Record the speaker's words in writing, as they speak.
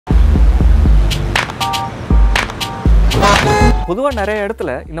பொதுவா நிறைய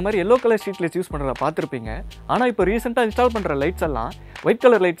இடத்துல இந்த மாதிரி yellow color street lights use பண்றத பார்த்திருப்பீங்க. ஆனா இப்போ ரீசெண்டா இன்ஸ்டால் பண்ற லைட்ஸ் எல்லாம் ஒயிட்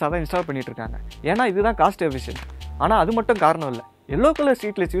கலர் லைட்ஸா தான் இன்ஸ்டால் பண்ணிட்டு இருக்காங்க. ஏன்னா இதுதான் காஸ்ட் எஃபிஷியன்ட். ஆனா அது மட்டும் காரணம் இல்ல. yellow color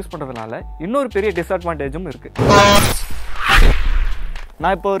street lights use பண்றதுனால இன்னொரு பெரிய டிஸ்அட்வான்டேஜும் இருக்கு.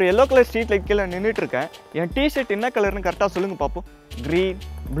 நான் இப்போ ஒரு yellow color street light கீழ நின்னுட்டு இருக்கேன். என் டி-ஷர்ட் என்ன கலர்னு கரெக்ட்டா சொல்லுங்க பாப்போம். green,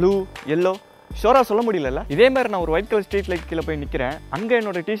 blue, yellow ஷோரா சொல்ல முடியலல்ல. இதே மாதிரி நான் ஒரு ஒயிட் கலர் ஸ்ட்ரீட் லைட் கீழ போய் நிக்கிறேன். அங்க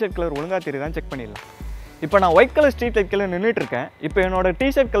என்னோட டி-ஷர்ட் கலர் ஒழுங்கா தெரியுதான்னு செக் பண்ணிடலாம். இப்போ நான் ஒயிட் கலர் ஸ்ட்ரீட் லைட் கீழ நின்னுட்டு இருக்கேன். இப்போ என்னோட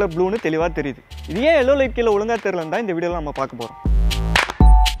டி-ஷர்ட் கலர் ப்ளூன்னு தெளிவா தெரியுது. இது ஏன் yellow லைட் கீழ ஒழுங்கா தெரியலன்னு தான் இந்த வீடியோல நம்ம பார்க்க போறோம்.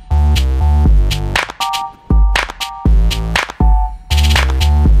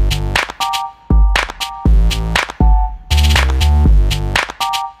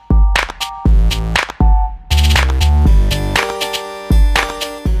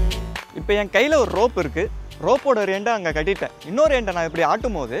 இப்போ என் கையில ஒரு ரோப் இருக்கு. ரோப்போட ஒரு எண்டை அங்கே கட்டிட்டேன். இன்னொரு எண்டை நான் இப்படி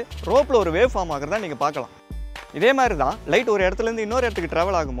ஆட்டும் போது ரோப்பில் ஒரு வேவ் ஃபார்ம் ஆகிறதா நீங்கள் பார்க்கலாம். இதே மாதிரி தான் லைட் ஒரு இடத்துலேருந்து இன்னொரு இடத்துக்கு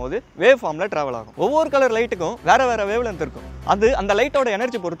ட்ராவல் ஆகும்போது வேவ் ஃபார்மில் ட்ராவல் ஆகும். ஒவ்வொரு கலர் லைட்டுக்கும் வேறு வேறு வேவ் லென்த் இருக்கும். அது அந்த லைட்டோட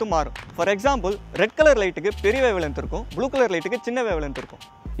எனர்ஜி பொறுத்து மாறும். ஃபார் எக்ஸாம்பிள் ரெட் கலர் லைட்டுக்கு பெரிய வேவ் லென்த் இருக்கும், ப்ளூ கலர் லைட்டுக்கு சின்ன வேவ் லென்த் இருக்கும்.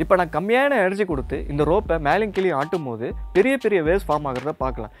 இப்போ நான் கம்மியான எனர்ஜி கொடுத்து இந்த ரோப்பை மேலும் கீழே ஆட்டும் போது பெரிய பெரிய வேவ்ஸ் ஃபார்ம் ஆகிறத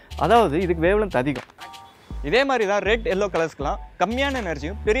பார்க்கலாம். அதாவது இதுக்கு வேவ் லென்த் அதிகம். இதே மாதிரி தான் ரெட் எல்லோ கலர்ஸ்க்குலாம் கம்மியான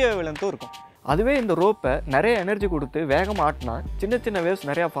எனர்ஜியும் பெரிய வேவ் லென்த்தும் இருக்கும். அதுவே இந்த ரோப்பை நிறைய எனர்ஜி கொடுத்து வேகமாக ஆட்டினா சின்ன சின்ன வேவ்ஸ்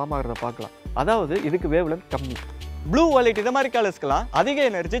நிறையா ஃபார்ம் ஆகிறத பார்க்கலாம். அதாவது இதுக்கு வேவ் லென்த் கம்மி. ப்ளூ வயலட் இது மாதிரி கலர்ஸ்க்கெல்லாம் அதிக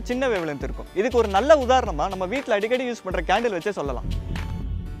எனர்ஜி, சின்ன வேவ் லென்த் இருக்கும். இதுக்கு ஒரு நல்ல உதாரணமாக நம்ம வீட்டில் அடிக்கடி யூஸ் பண்ணுற கேண்டில் வச்சே சொல்லலாம்.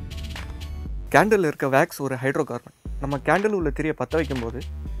 கேண்டில் இருக்க வேக்ஸ் ஒரு ஹைட்ரோ கார்பன். நம்ம கேண்டில் உள்ள திரியை பற்ற வைக்கும்போது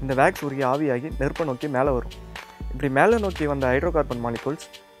இந்த வேக்ஸ் உருகி ஆவியாகி நெருப்பை நோக்கி மேலே வரும். இப்படி மேலே நோக்கி வந்த ஹைட்ரோ கார்பன் மாலிகூல்ஸ்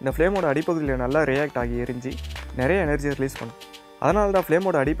இந்த ஃப்ளேமோட அடிப்பகுதியில் நல்லா ரியாக்ட் ஆகி எரிஞ்சு நிறைய எனர்ஜியை ரிலீஸ் பண்ணும். அதனால தான்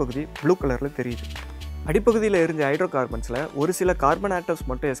ஃப்ளேமோட அடிப்பகுதி ப்ளூ கலரில் தெரியுது. அடிப்பகுதியில் எரிஞ்ச ஹைட்ரோ கார்பன்ஸில் ஒரு சில கார்பன் ஆட்டம்ஸ்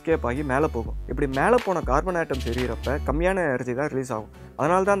மட்டும் எஸ்கேப் ஆகி மேலே போகும். இப்படி மேலே போன கார்பன் ஆட்டம்ஸ் எரியறப்ப கம்மியான எனர்ஜி தான் ரிலீஸ் ஆகும்.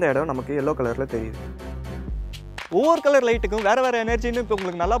 அதனால தான் அந்த இடம் நமக்கு எல்லோ கலரில் தெரியுது. ஒவ்வொரு கலர் லைட்டுக்கும் வேறு வேறு எனர்ஜின்னு இப்போ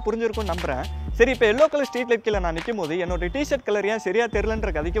உங்களுக்கு நல்லா புரிஞ்சிருக்கும்னு நம்புகிறேன். சரி, இப்போ எல்லோ கலர் ஸ்ட்ரீட் லைட் கீழே நான் நிற்கும் போது என்னோட டி-ஷர்ட் கலர் ஏன் சரியாக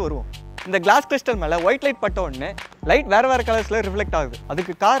தெரியலன்ற கதைக்கு வருவோம். இந்த கிளாஸ் கிறிஸ்டல் மேலே ஒயிட் லைட் பட்ட உடனே லைட் வேறு வேறு கலர்ஸில் ரிஃப்ளெக்ட் ஆகுது.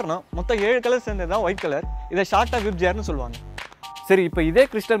 அதுக்கு காரணம் மொத்தம் 7 கலர்ஸ் சேர்ந்தது தான் ஒயிட் கலர். இதை ஷார்ட்டாக விப்ஜியர்னு சொல்லுவாங்க. சரி, இப்போ இதே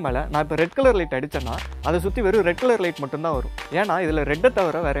கிறிஸ்டல் மேலே நான் இப்போ ரெட் கலர் லைட் அடித்தேன்னா அதை சுற்றி வெறும் ரெட் கலர் லைட் மட்டும்தான் வரும். ஏன்னா இதில் ரெட்டை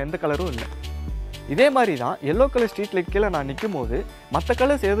தவிர வேறு எந்த கலரும் இல்லை. இதே மாதிரி தான் எல்லோ கலர் ஸ்ட்ரீட் லைட் கீழே நான் நிற்கும் போது மற்ற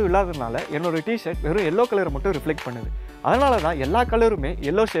கலர்ஸ் எதுவும் இல்லாததுனால என்னோட டி-ஷர்ட் வெறும் எல்லோ கலரை மட்டும் ரிஃப்ளெக்ட் பண்ணுது. அதனால தான் எல்லா கலருமே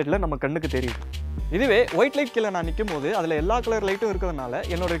எல்லோ ஷேடில் நம்ம கண்ணுக்கு தெரியுது. இதுவே ஒயிட் லைட் கீழே நான் நிற்கும் போது அதில் எல்லா கலர் லைட்டும் இருக்கிறதுனால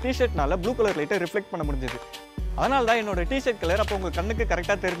என்னோட டி-ஷர்ட்னால ப்ளூ கலர் லைட்டை ரிஃப்ளெக்ட் பண்ண முடிஞ்சது. அதனால தான் என்னோட டி-ஷர்ட் கலர் அப்போ உங்கள் கண்ணுக்கு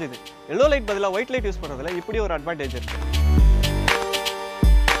கரெக்டாக தெரிஞ்சுது. எல்லோ லைட் பதிலாக ஒயிட் லைட் யூஸ் பண்ணுறதுல இப்படி ஒரு அட்வான்டேஜ் இருக்குது.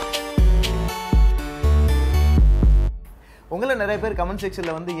 உங்களை நிறைய பேர் கமெண்ட்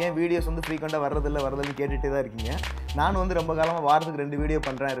செக்ஷனில் வந்து ஏன் வீடியோஸ் வந்து ஃப்ரீக்வெண்ட்டாக வரதில்லைன்னு கேட்டுகிட்டே தான் இருக்கீங்க. நான் வந்து ரொம்ப காலமாக வாரத்துக்கு 2 வீடியோ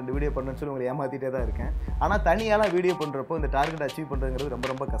பண்ணுறேன்னு சொல்லி உங்களை ஏமாற்றிட்டே தான் இருக்கேன். ஆனால் தனியாலாம் வீடியோ பண்ணுறப்போ இந்த டார்கெட் அச்சீவ் பண்ணுறதுங்கிறது ரொம்ப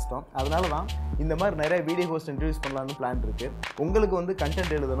ரொம்ப கஷ்டம். அதனால தான் இந்த மாதிரி நிறைய வீடியோ ஹோஸ்ட் இன்ட்ரடியூஸ் பண்ணலான்னு பிளான் இருக்குது. உங்களுக்கு வந்து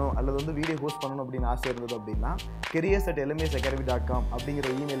கண்டென்ட் எழுதணும் அல்லது வந்து வீடியோ ஹோஸ்ட் பண்ணணும் அப்படின்னு ஆசை இருந்தது அப்படின்னா careers@lmesacademy.com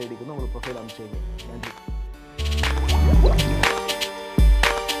அப்படிங்கிற இமெயில் ஐடிக்கு வந்து உங்களுக்கு ப்ரொஃபைல் அனுப்பிச்சிங்க. நன்றி.